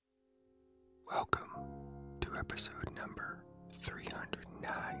Welcome to episode number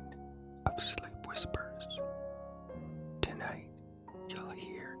 309 of Sleep Whispers. Tonight, you'll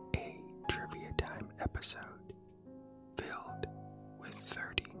hear a trivia time episode filled with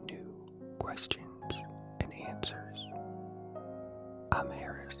 30 new questions and answers. I'm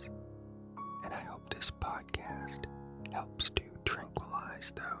Harris, and I hope this podcast helps to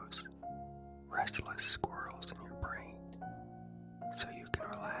tranquilize those restless squirrels in your brain so you can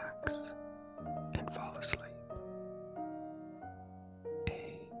relax and fall asleep.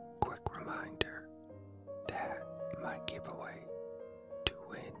 A quick reminder that my giveaway to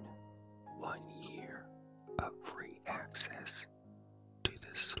win 1 year of free access to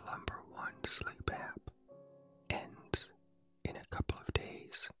the Slumber One sleep app ends in a couple of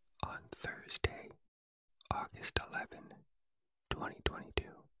days on Thursday, August 11, 2022.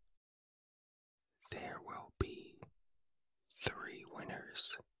 There will be 3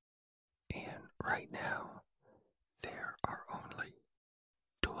 winners, and right now there are only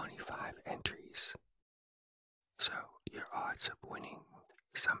 25 entries, so your odds of winning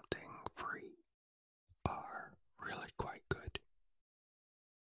something free are really quite good.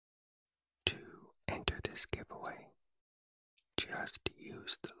 To enter this giveaway, just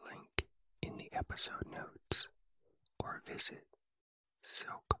use the link in the episode notes or visit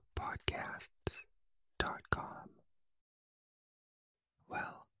silkpodcasts.com.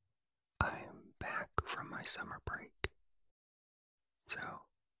 Well, I am back from my summer break, so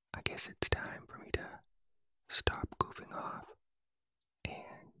I guess it's time for me to stop goofing off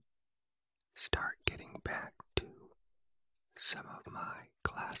and start getting back to some of my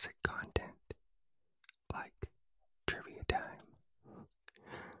classic content, like trivia time.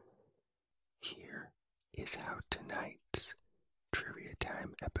 Here is how tonight's trivia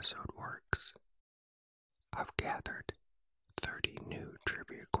time episode works. I've gathered 30 new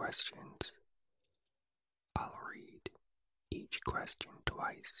trivia questions. I'll read each question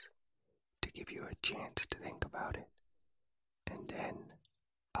twice to give you a chance to think about it, and then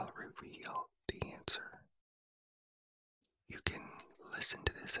I'll reveal the answer. You can listen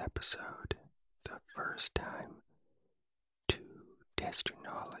to this episode the first time to test your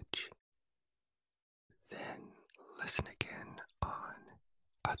knowledge, then listen again on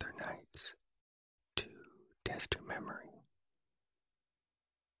other nights to test your memory.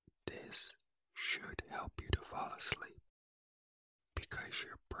 This should help you to fall asleep because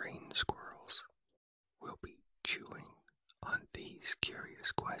your brain squirrels will be chewing on these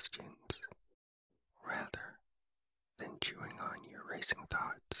curious questions rather than chewing on your racing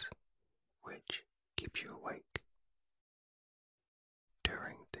thoughts, which keep you awake.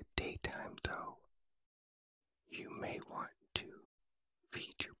 During the daytime, though, you may want to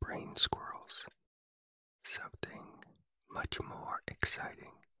feed your brain squirrels something much more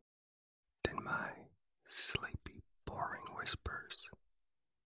exciting than my sleepy, boring whispers.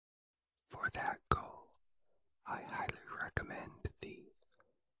 For that goal, I highly recommend the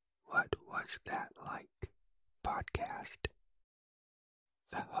What Was That Like podcast.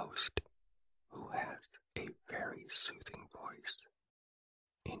 The host, who has a very soothing voice,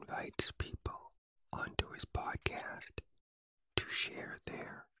 invites people onto his podcast to share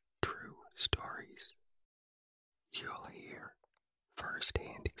their true stories. You'll hear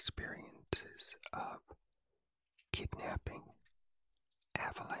first-hand experiences of kidnapping,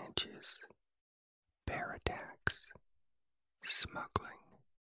 avalanches, bear attacks, smuggling,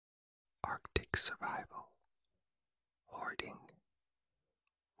 Arctic survival, hoarding,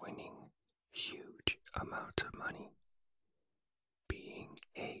 winning huge amounts of money, being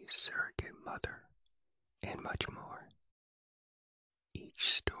a surrogate mother, and much more.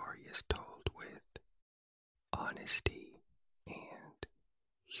 Each story is told with honesty and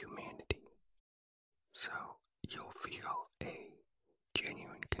humanity, so you'll feel a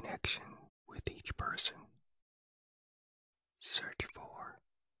genuine connection with each person. Search for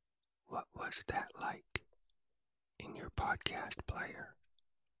What Was That Like in your podcast player,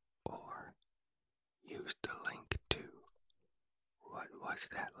 or use the link to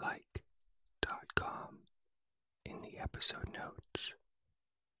whatwasthatlike.com in the episode notes.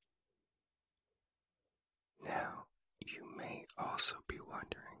 Now, you may also be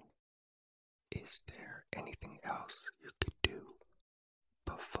wondering, is there anything else you could do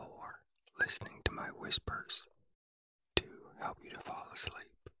before listening to my whispers to help you to fall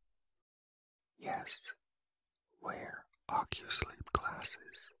asleep? Yes, wear OcuSleep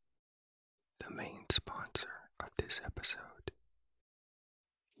glasses, the main sponsor of this episode.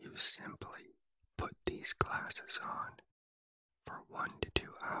 You simply put these glasses on for 1 to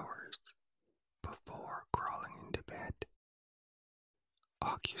 2 hours before crawling into bed.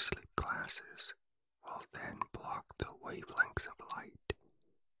 OcuSleep glasses will then block the wavelengths of light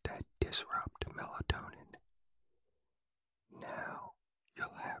that disrupt melatonin. Now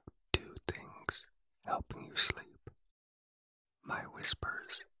you'll have two things helping you sleep: my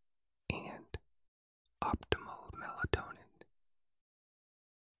whispers and optimal melatonin.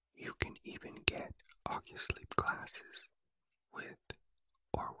 You can even get OcuSleep glasses with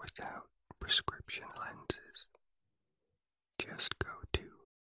or without prescription lenses. Just go to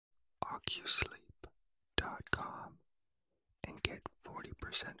OcuSleep.com and get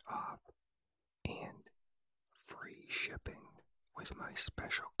 40% off and free shipping with my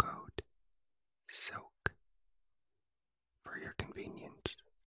special code SILK. For your convenience,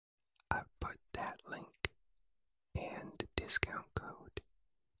 I've put that link and the discount code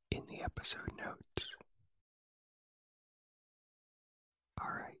in the episode notes.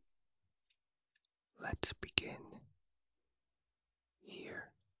 Alright, let's begin.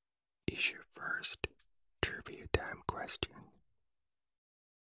 Here is your first trivia time question.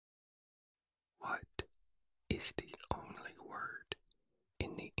 What is the only word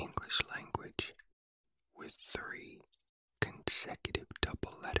in the English language with 3 consecutive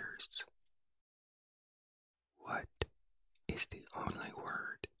double letters? What is the only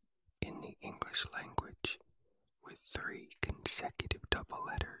word in the English language with 3 consecutive double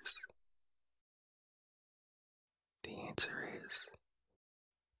letters? The answer is,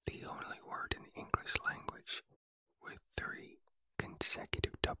 the only word in the English language with 3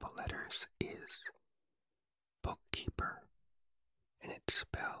 consecutive double letters is bookkeeper, and it's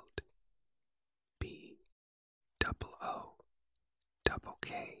spelled BOOKEEPER.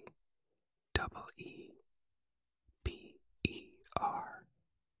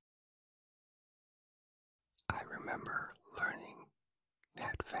 I remember learning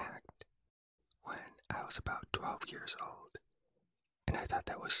that fact when I was about 12 years old, and I thought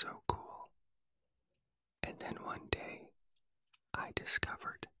that was so cool. And then one day, I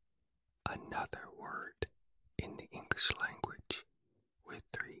discovered another word in the English language with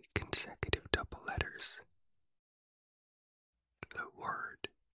 3 consecutive double letters. The word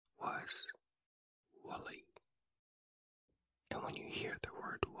was woolly. And when you hear the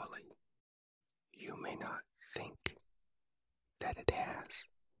word woolly, you may not think that it has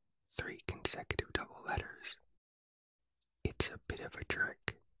 3 consecutive double letters. It's a bit of a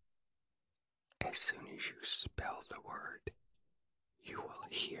trick. As soon as you spell the word, you will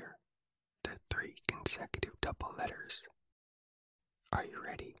hear the 3 consecutive double letters. Are you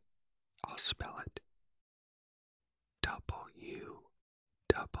ready? I'll spell it. WOOLLY.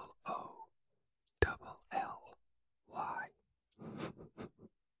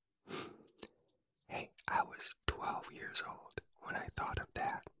 Hey, I was 12 years old when I thought of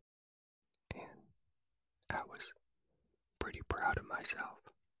that, and I was pretty proud of myself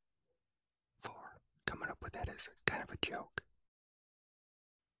for coming up with that as kind of a joke.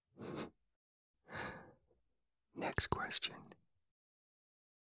 Next question.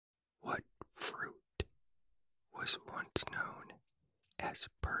 What fruit was once known as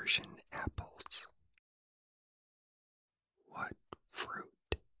Persian apples? What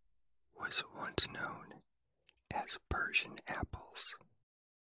fruit was once known as Persian apples?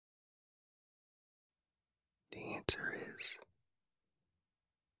 The answer is,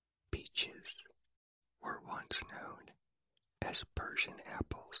 peaches were once known as Persian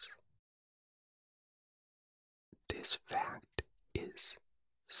apples. This fact is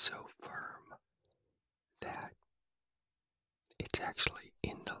so firm that it's actually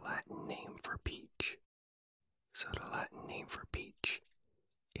in the Latin name for peach. So the Latin name for peach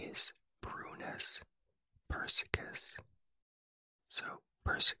is Prunus persicus. So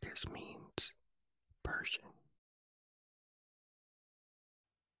persicus means Persian.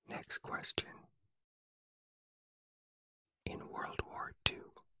 Next question. In World War II,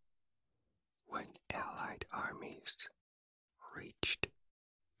 when Allied armies reached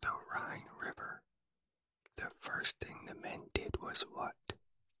the Rhine River, the first thing the men did was what?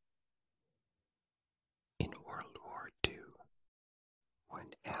 In World War II,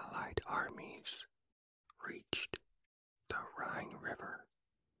 when Allied armies reached the Rhine River,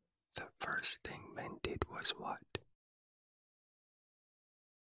 the first thing men did was what?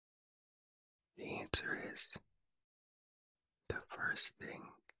 The answer is, the first thing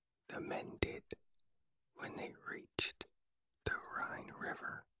the men did when they reached the Rhine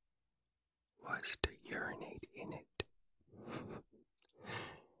River was to urinate in it.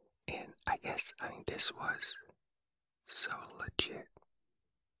 And I mean, this was so legit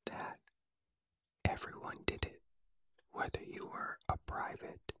that everyone did it. Whether you were a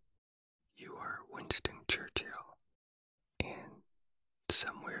private, you were Winston Churchill, and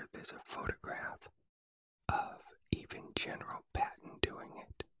somewhere there's a photograph of even General Patton doing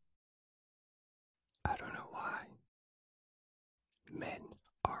it. I don't know why. Men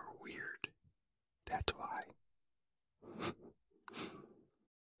are weird. That's why.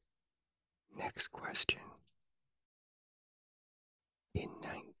 Next question. In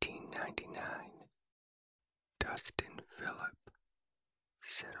 1999, Dustin Phillip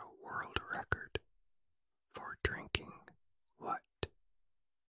set a world record for drinking what?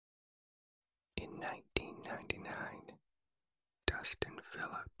 In 1999, Dustin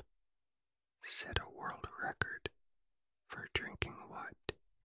Phillip set a world record for drinking what?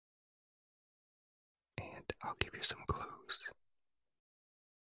 And I'll give you some clues.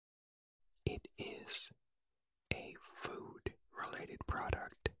 It is a food-related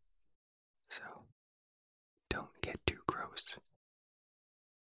product, so don't get too gross.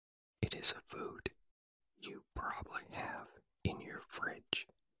 It is a food you probably have in your fridge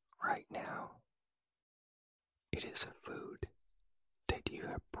right now. It is a food that you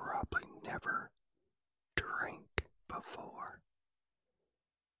have probably never drank before.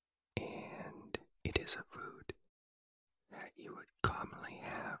 And it is a food that you would commonly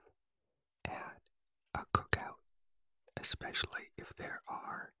have at a cookout, especially if there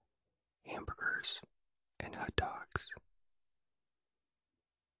are hamburgers and hot dogs.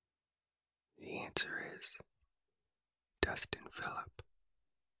 The answer is Dustin Phillip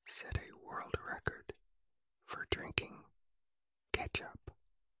set a world record for drinking ketchup.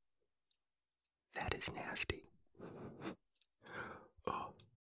 That is nasty. Oh.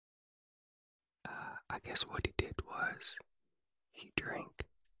 I guess what he did was he drank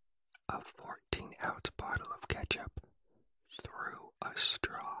a 14-ounce bottle of ketchup through a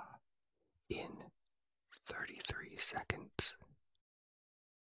straw in 33 seconds.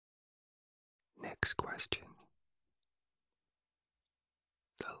 Next question.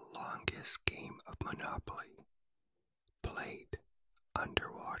 The longest game of Monopoly played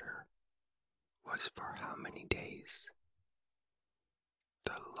underwater was for how many days?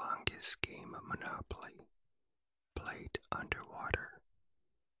 The longest game of Monopoly played underwater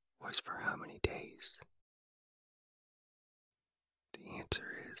was for how many days? The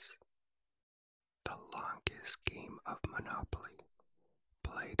answer is the longest game of Monopoly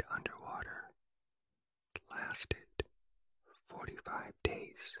played underwater lasted 45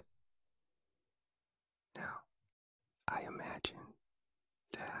 days. Now, I imagine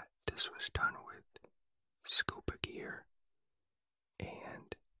that this was done with scuba gear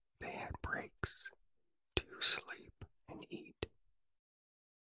and they had breaks to sleep and eat.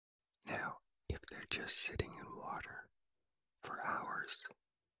 Now, if they're just sitting in water for hours,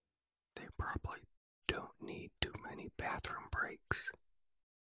 they probably don't need too many bathroom breaks,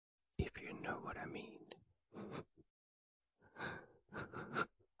 if you know what I mean.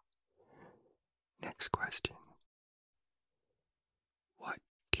 Next question. What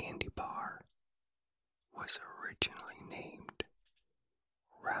candy bar was originally named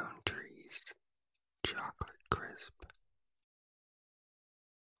Roundtree's Chocolate Crisp?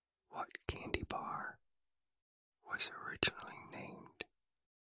 What candy bar was originally named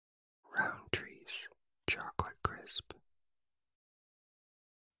Roundtree's Chocolate Crisp?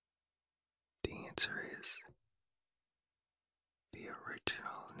 The answer is the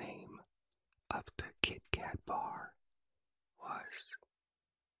original name of the Kit Kat bar was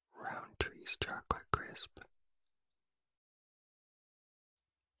Roundtree's Chocolate Crisp.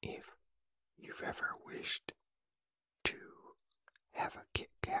 If you've ever wished to have a Kit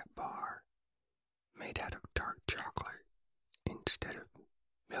Kat bar made out of dark chocolate instead of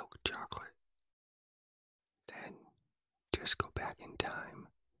milk chocolate, then just go back in time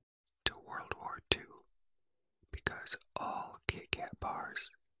to World War II, because all Kit Kat bars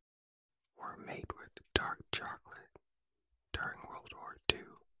were made with dark chocolate during World War II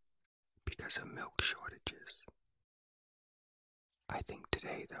because of milk shortages. I think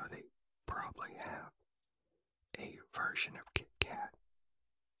today, though, they probably have a version of Kit Kat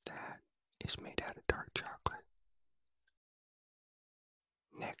that is made out of dark chocolate.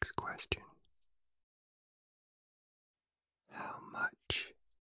 Next question. How much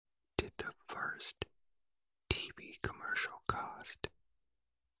did the first TV commercial cost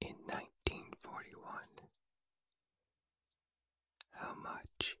in 1941? How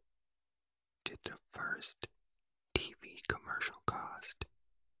much did the first TV commercial cost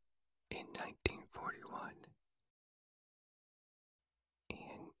in 1941?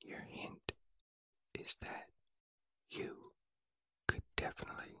 And your hint is that you could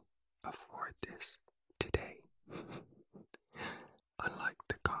definitely afford this today. Unlike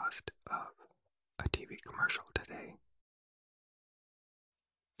the cost of a TV commercial today,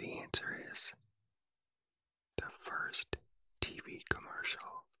 The answer is the first TV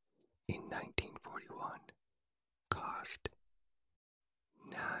commercial in 1941 cost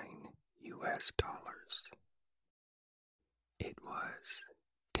 $9. It was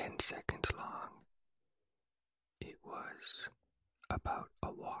 10 seconds long. It was about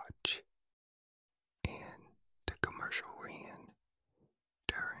a watch, and the commercial ran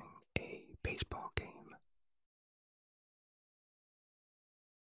during a baseball game.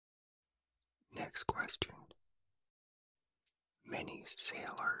 Next question. Many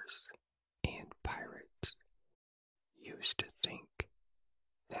sailors and pirates used to think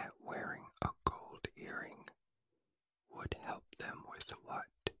that wearing a gold earring would help them with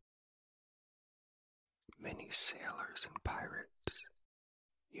what? Many sailors and pirates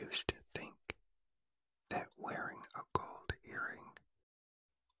used to think that wearing a gold earring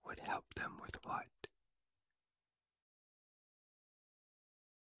would help them with what?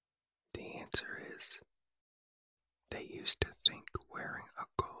 The answer is they used to think wearing a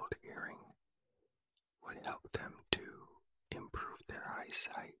gold earring would help them to improve their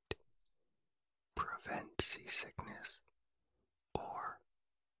eyesight, prevent seasickness, or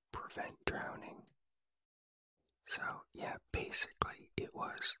prevent drowning. So, yeah, basically it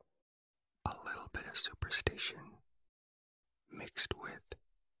was a little bit of superstition mixed with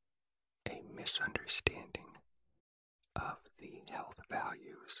a misunderstanding of the health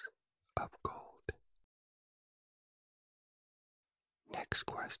values of gold. Next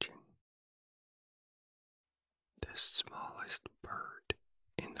question. The smallest bird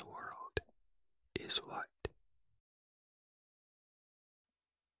in the world is what?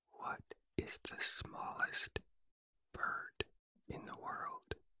 What is the smallest bird in the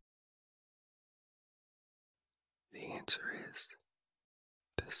world? The answer is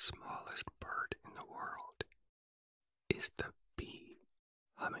the smallest bird in the world is the bee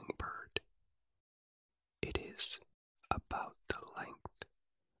hummingbird. It is about the length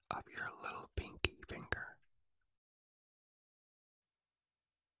of your little pinky finger.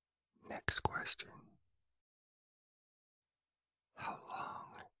 Next question. How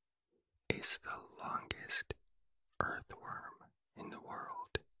long is the longest earthworm in the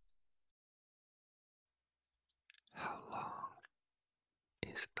world? How long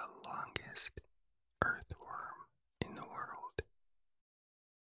is the longest earthworm in the world?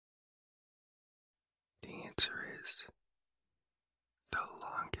 The answer is the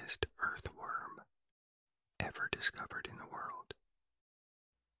longest earthworm ever discovered in the world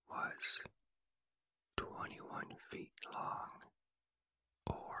was 21 feet long,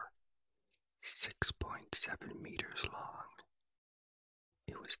 or 6.7 meters long.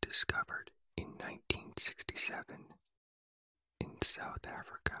 It was discovered in 1967 in South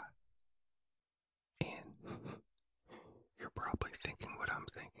Africa. And you're probably thinking what I'm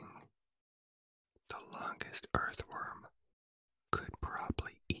thinking. The longest earthworm could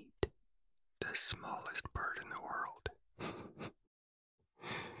probably eat the smallest bird in the world.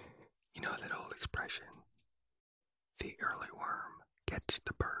 You know that old expression, the early worm gets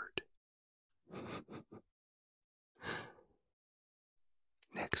the bird.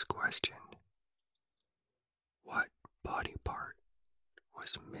 Next question. What body part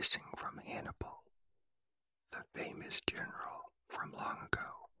was missing from Hannibal, the famous general from long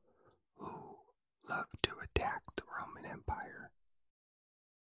ago who loved to attack the Roman Empire?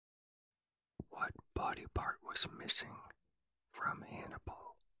 What body part was missing from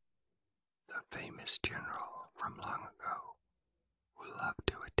Hannibal, the famous general from long ago who loved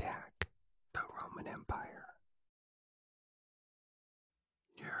to attack the Roman Empire?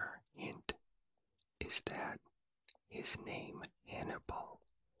 Your hint is that his name, Hannibal,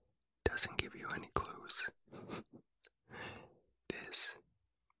 doesn't give you any clues. This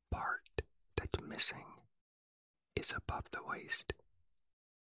part that's missing is above the waist,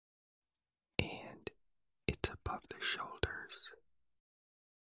 and it's above the shoulders.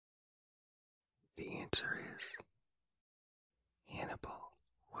 The answer is Hannibal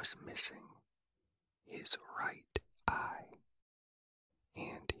was missing his right eye,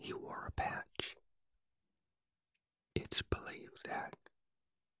 and he wore a patch. It's believed that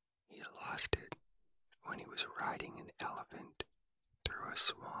he lost it when he was riding an elephant through a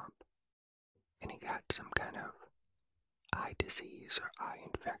swamp, and he got some kind of eye disease or eye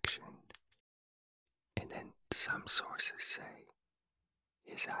infection. And then some sources say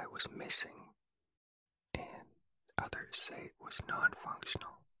his eye was missing, and others say it was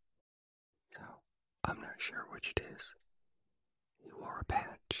non-functional. So I'm not sure which it is. He wore a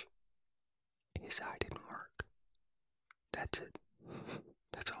patch. His eye didn't work. That's it.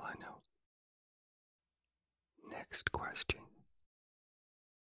 That's all I know. Next question.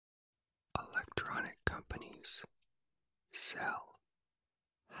 companies sell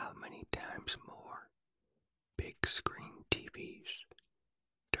how many times more big screen TVs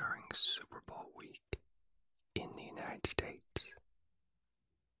during Super Bowl week in the United States?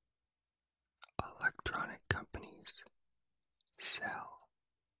 Electronic companies sell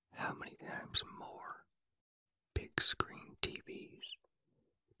how many times more big screen TVs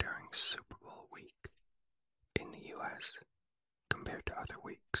during Super Bowl week in the US compared to other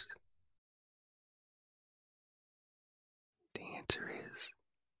weeks? The answer is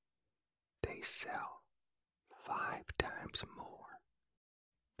they sell 5 times more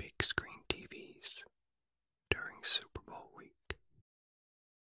big screen TVs during Super Bowl week.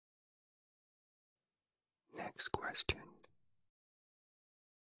 Next question.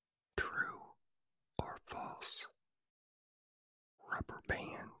 True or false? Rubber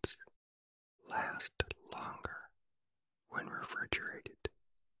bands last longer when refrigerated.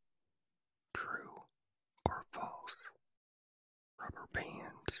 True or false? Rubber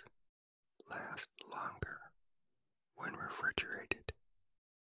bands last longer when refrigerated.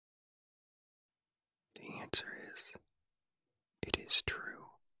 The answer is, it is true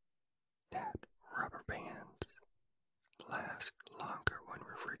that rubber bands last longer when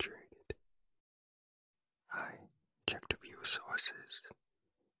refrigerated. I checked a few sources,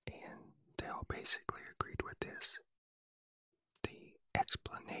 and they all basically agreed with this. The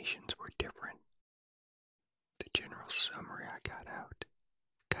explanations were different. The general summary I got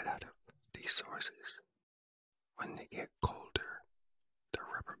out of these sources: when they get colder, the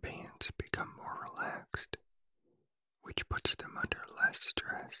rubber bands become more relaxed, which puts them under less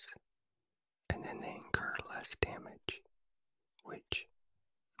stress, and then they incur less damage, which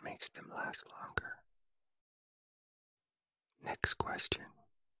makes them last longer. Next question.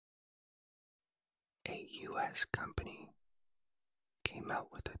 A U.S. company came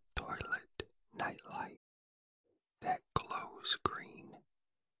out with a toilet nightlight that glows green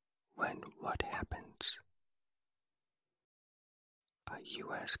when what happens? A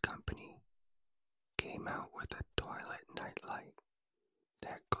U.S. company came out with a toilet nightlight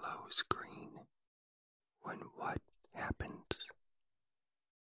that glows green when what happens?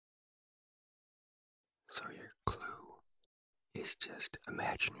 So your clue is just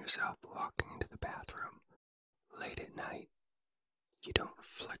imagine yourself walking into the bathroom late at night. You don't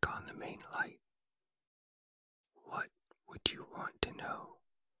flick on the main light. What would you want to know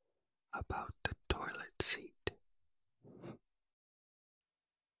about the toilet seat?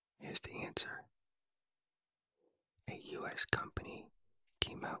 Here's the answer. A U.S. company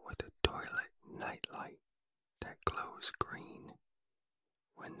came out with a toilet nightlight that glows green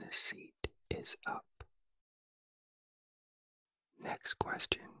when the seat is up. Next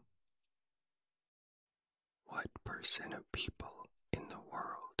question. What % of people in the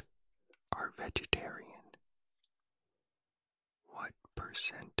world are vegetarian? What %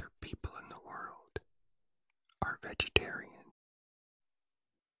 of people in the world are vegetarian?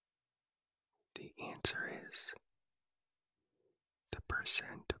 The answer is, the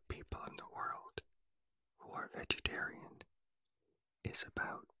percent of people in the world who are vegetarian is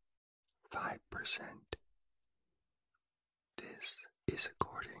about 5%. This is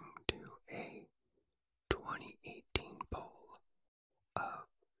according to a 2018 poll of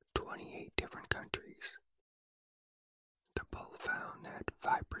 28 different countries. The poll found that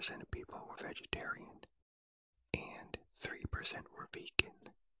 5% of people were vegetarian and 3% were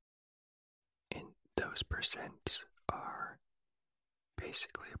vegan. And those percents are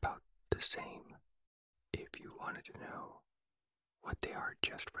basically about the same if you wanted to know what they are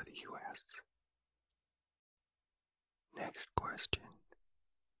just for the US. Next question.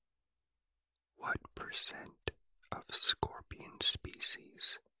 What % of scorpion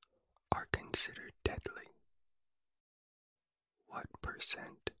species are considered deadly? What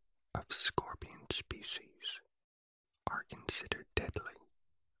 % of scorpion species are considered deadly?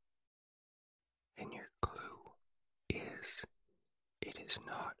 And your clue is, it is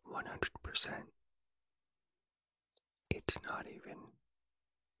not 100%. It's not even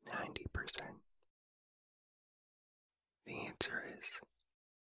 90%. The answer is,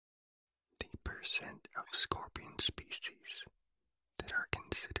 the percent of scorpion species that are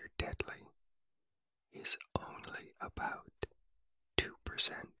considered deadly is only about 2%.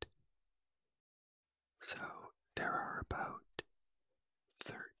 So there are about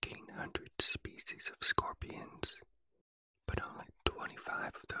 1,300 species of scorpions, but only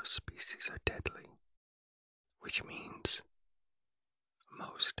 25 of those species are deadly, which means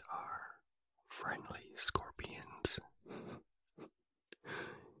most are friendly scorpions.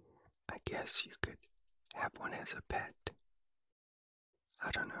 I guess you could have one as a pet. I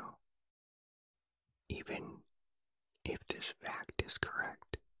don't know. even if this fact is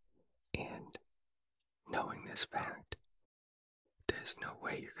correct, and knowing this fact, there's no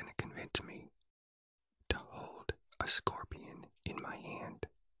way you're going to convince me to hold a scorpion in my hand.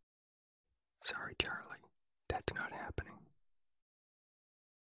 Sorry, Charlie, that's not happening.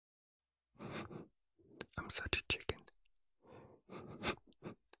 I'm such a chicken.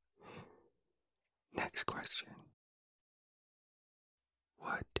 Next question.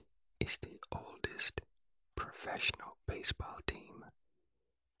 What is the oldest professional baseball team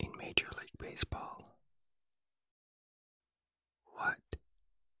in Major League Baseball? What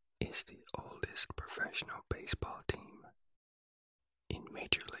is the oldest professional baseball team in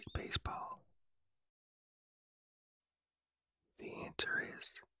Major League Baseball? The answer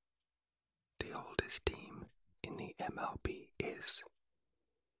is the oldest team in the MLB is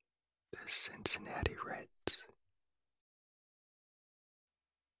the Cincinnati Reds.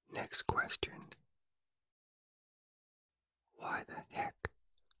 Next question. Why the heck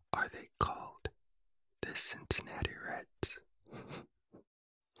are they called the Cincinnati Reds?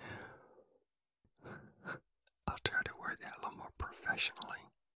 I'll try to word that a little more professionally.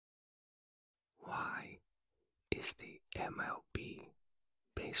 Why is the MLB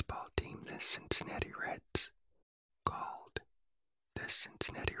baseball team, the Cincinnati Reds, called the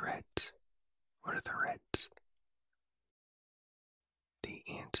Cincinnati Reds? What are the Reds? The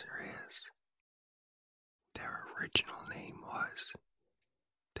answer is their original name was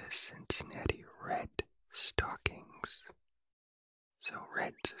the Cincinnati Red Stockings. So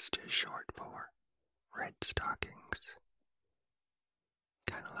Reds is just short for Red Stockings.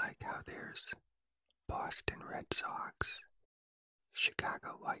 Kind of like how there's Boston Red Sox,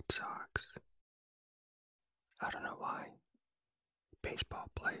 Chicago White Sox. I don't know why baseball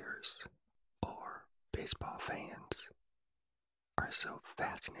players or baseball fans are so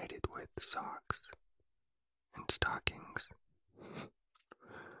fascinated with socks and stockings.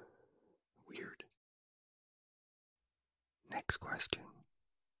 Weird. Next question.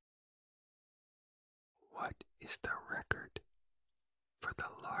 What is the record for the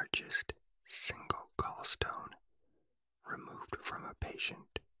largest single gallstone removed from a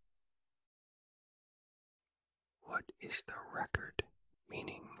patient? What is the record,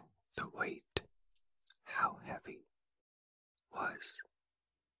 meaning the weight, how heavy, was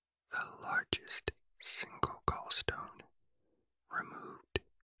the largest single gallstone removed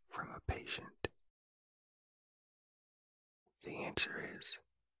from a patient? The answer is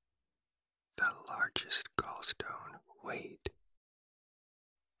the largest gallstone weighed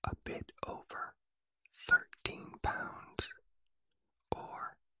a bit over 13 pounds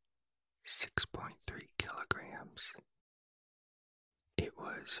or 6.3 kilograms. It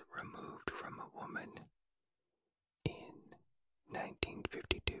was removed from a woman in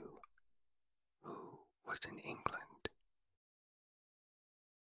 1952 who was in England.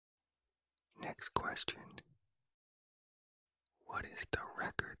 Next question. What is the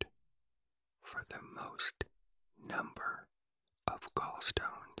record for the most number of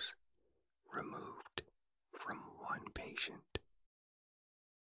gallstones removed from one patient?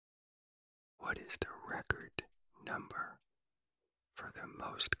 What is the record number for the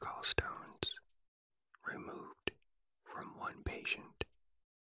most gallstones removed from one patient?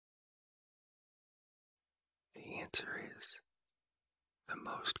 The answer is the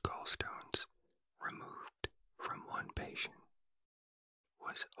most gallstones removed from one patient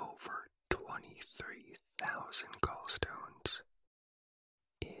was over 23,000 gallstones.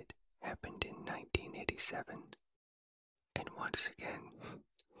 It happened in 1987, and once again,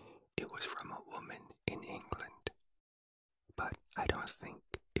 it was from a woman in England, but I don't think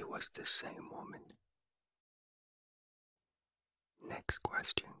it was the same woman. Next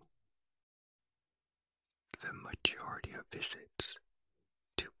question. The majority of visits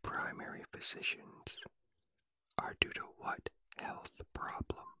to primary physicians are due to what health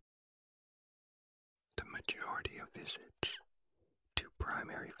problem? The majority of visits to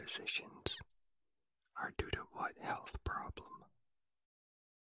primary physicians are due to what health problem?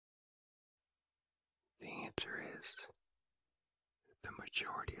 The answer is the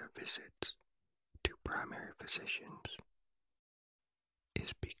majority of visits to primary physicians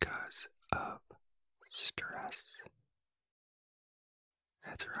is because of stress.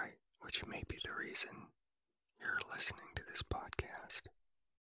 That's right, which may be the reason you're listening to this podcast.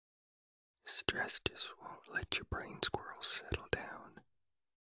 Stress just won't let your brain squirrel settle down.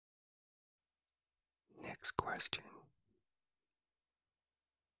 Next question.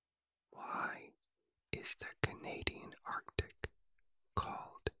 Why is the Canadian Arctic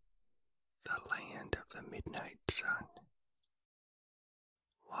called the land of the midnight sun?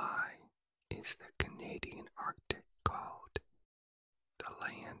 Why is the Canadian Canadian Arctic called the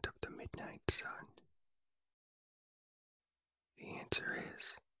land of the midnight sun? The answer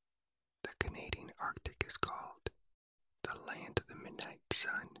is the Canadian Arctic is called the land of the midnight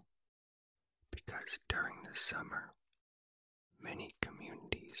sun because during the summer, many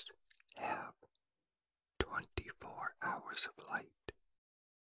communities have 24 hours of light.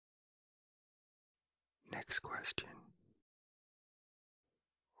 Next question.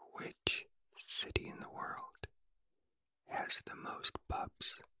 Which city in the world has the most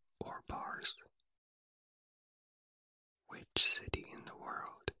pubs or bars? Which city in the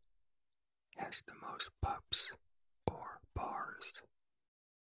world has the most pubs or bars?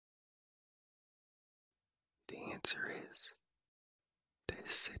 The answer is the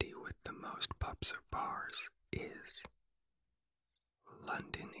city with the most pubs or bars is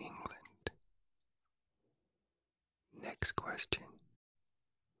London, England. Next question.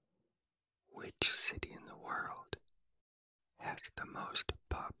 Which city in the world has the most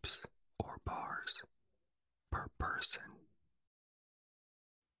pubs or bars per person?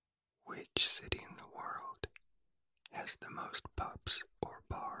 Which city in the world has the most pubs or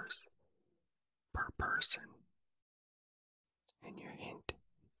bars per person? And your hint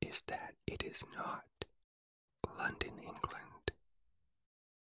is that it is not London, England.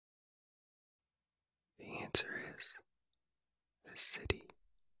 The answer is the city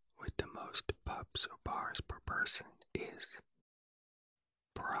with the most pubs or bars per person is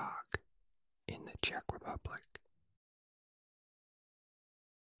Prague in the Czech Republic.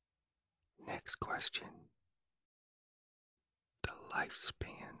 Next question. The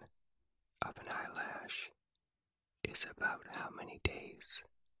lifespan of an eyelash is about how many days?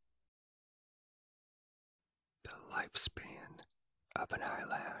 The lifespan of an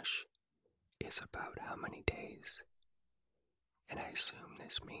eyelash is about how many days? And I assume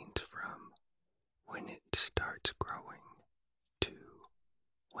this means from when it starts growing to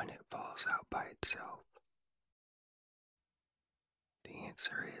when it falls out by itself. The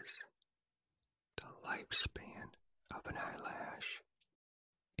answer is the lifespan of an eyelash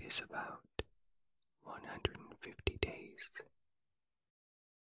is about 150 days.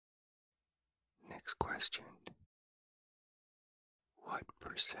 Next question. What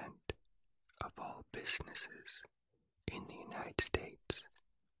percent of all businesses in the United States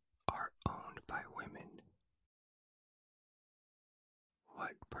are owned by women?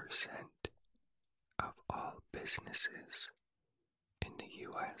 What percent of all businesses in the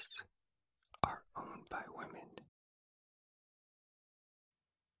U.S. are owned by women?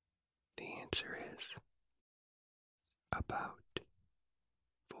 The answer is about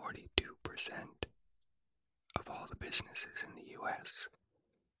 42% of all the businesses in the U.S.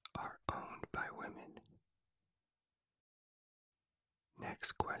 are owned by women.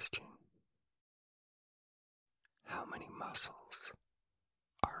 Next question. How many muscles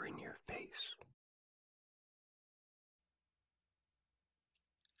are in your face?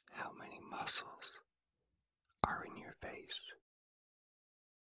 How many muscles are in your face?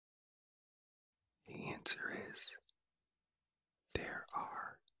 The answer is there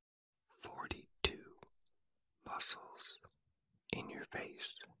are 42 muscles in your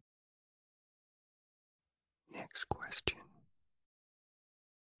face. Next question.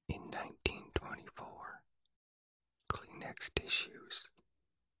 In 1924, Kleenex tissues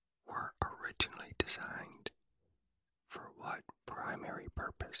were originally designed for what primary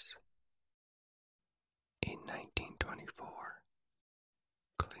purpose? In 1924,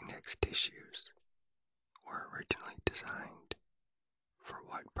 Kleenex tissues were originally designed for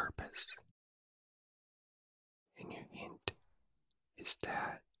what purpose? And your hint is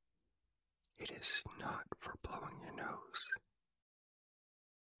that it is not for blowing your nose.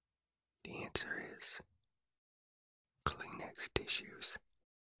 The answer is Kleenex tissues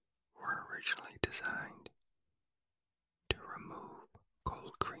were originally designed to remove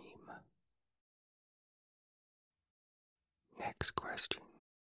cold cream. Next question.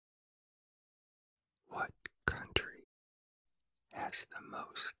 What country has the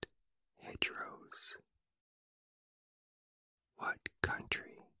most hedgerows? What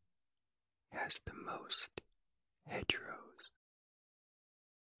country has the most hedgerows?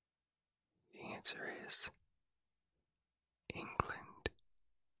 The answer is England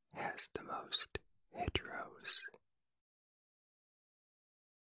has the most hedgerows.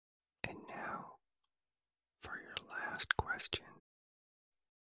 And now, for your last question.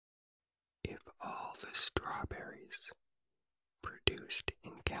 If all the strawberries produced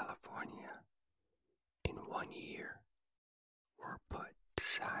in California in 1 year were put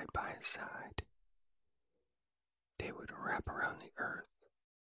side by side, they would wrap around the earth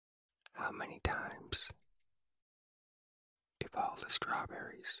how How many times? If all the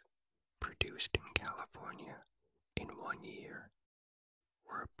strawberries produced in California in 1 year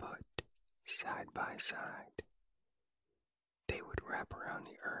were put side by side, they would wrap around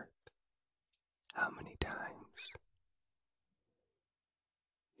the earth how many times?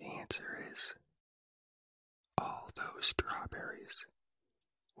 The answer is all those strawberries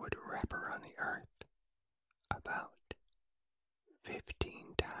would wrap around the earth about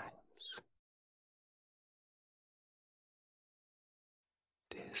 15 times.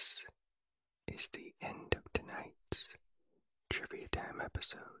 This is the end of tonight's Trivia Time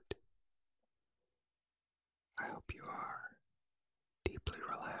episode. I hope you are deeply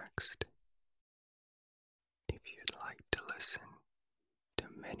relaxed. If you'd like to listen to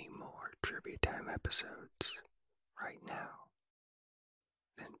many more Trivia Time episodes right now,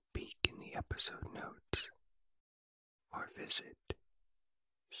 then peek in the episode notes or visit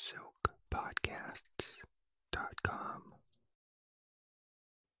silkpodcasts.com.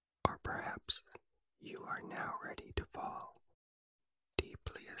 Or perhaps you are now ready to fall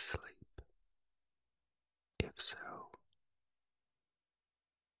deeply asleep.